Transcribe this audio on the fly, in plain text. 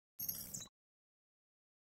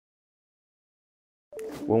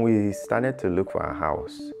When we started to look for a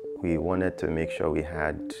house, we wanted to make sure we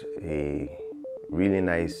had a really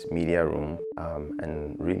nice media room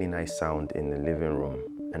and really nice sound in the living room.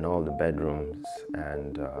 And all the bedrooms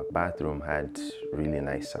and bathroom had really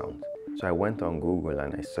nice sound. So I went on Google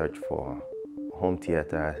and I searched for home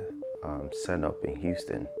theater setup in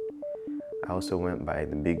Houston. I also went by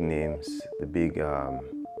the big names, the big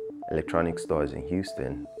electronic stores in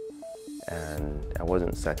Houston, and I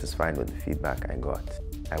wasn't satisfied with the feedback I got.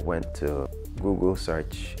 I went to Google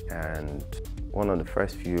search, and one of the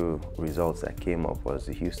first few results that came up was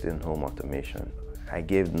the Houston Home Automation. I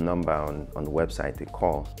gave the number on the website a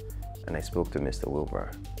call, and I spoke to Mr.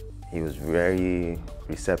 Wilbur. He was very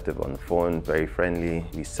receptive on the phone, very friendly.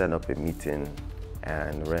 We set up a meeting,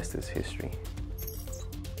 and the rest is history.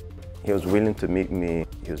 He was willing to meet me.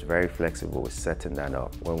 He was very flexible with setting that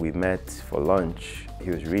up. When we met for lunch, he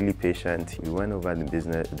was really patient. We went over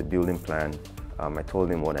the building plan. I told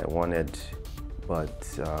him what I wanted,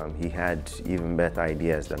 but he had even better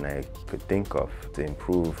ideas than I could think of to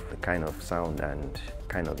improve the kind of sound and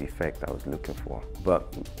kind of effect I was looking for.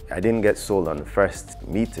 But I didn't get sold on the first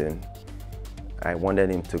meeting. I wanted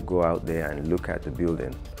him to go out there and look at the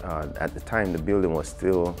building. At the time, the building was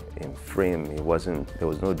still in frame. There was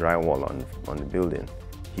no drywall on the building.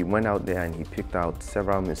 He went out there and he picked out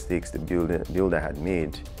several mistakes the builder had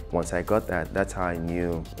made. Once I got that, that's how I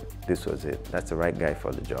knew this was it. That's the right guy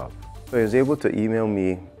for the job. So he was able to email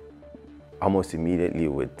me almost immediately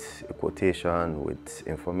with a quotation, with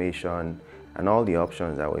information, and all the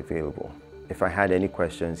options that were available. If I had any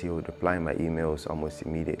questions, he would reply my emails almost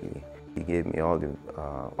immediately. He gave me all the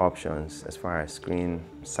options as far as screen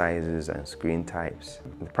sizes and screen types.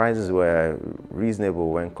 The prices were reasonable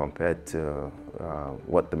when compared to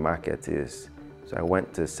what the market is. So I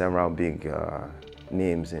went to several big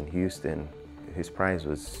names in Houston. His price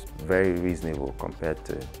was very reasonable compared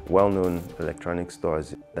to well-known electronic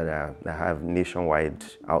stores that have nationwide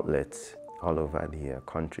outlets all over the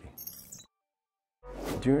country.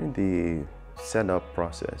 During the setup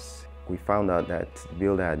process, we found out that the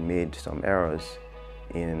builder had made some errors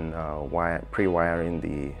in pre-wiring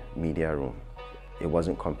the media room. It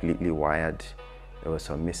wasn't completely wired. There were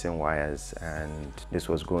some missing wires, and this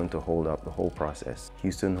was going to hold up the whole process.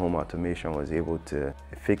 Houston Home Automation was able to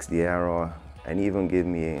fix the error and even give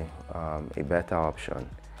me a better option,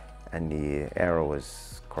 and the error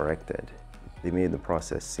was corrected. They made the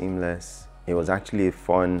process seamless. It was actually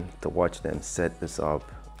fun to watch them set this up,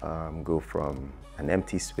 go from an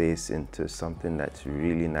empty space into something that's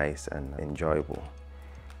really nice and enjoyable.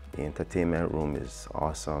 The entertainment room is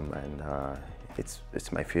awesome, and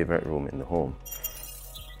it's my favorite room in the home.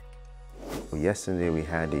 Yesterday we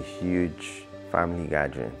had a huge family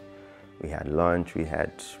gathering. We had lunch, we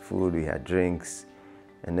had food, we had drinks,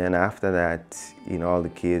 and then after that, all the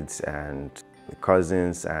kids and the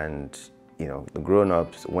cousins and the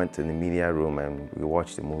grown-ups went to the media room and we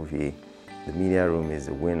watched the movie. The media room is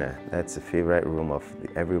a winner. That's the favorite room of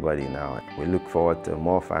everybody now. We look forward to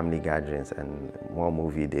more family gatherings and more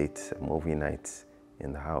movie dates, movie nights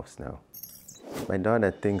in the house now. My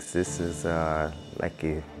daughter thinks this is like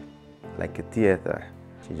a theater.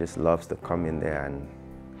 She just loves to come in there and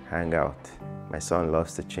hang out. My son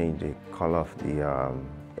loves to change the color of the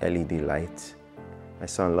LED lights. My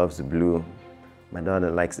son loves the blue. My daughter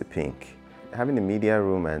likes the pink. Having the media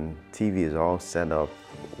room and TV is all set up,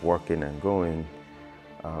 working and going,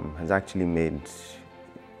 has actually made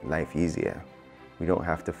life easier. We don't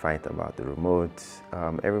have to fight about the remote.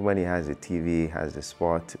 Everybody has a TV, has a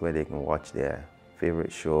spot where they can watch their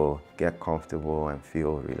favorite show, get comfortable and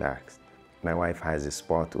feel relaxed. My wife has a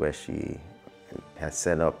spot where she has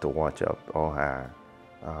set up to watch up all her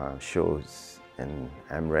shows, and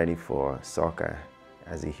I'm ready for soccer.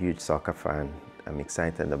 As a huge soccer fan, I'm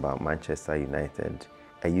excited about Manchester United.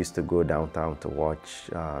 I used to go downtown to watch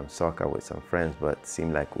soccer with some friends, but it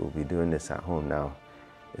seemed like we'll be doing this at home now.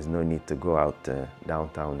 There's no need to go out to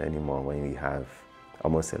downtown anymore when we have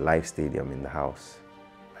almost a live stadium in the house.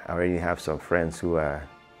 I already have some friends who are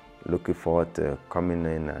looking forward to coming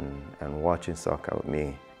in and watching soccer with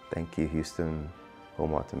me. Thank you, Houston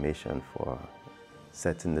Home Automation, for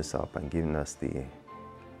setting this up and giving us the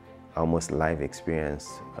almost live experience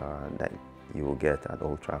that you will get at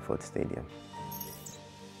Old Trafford Stadium.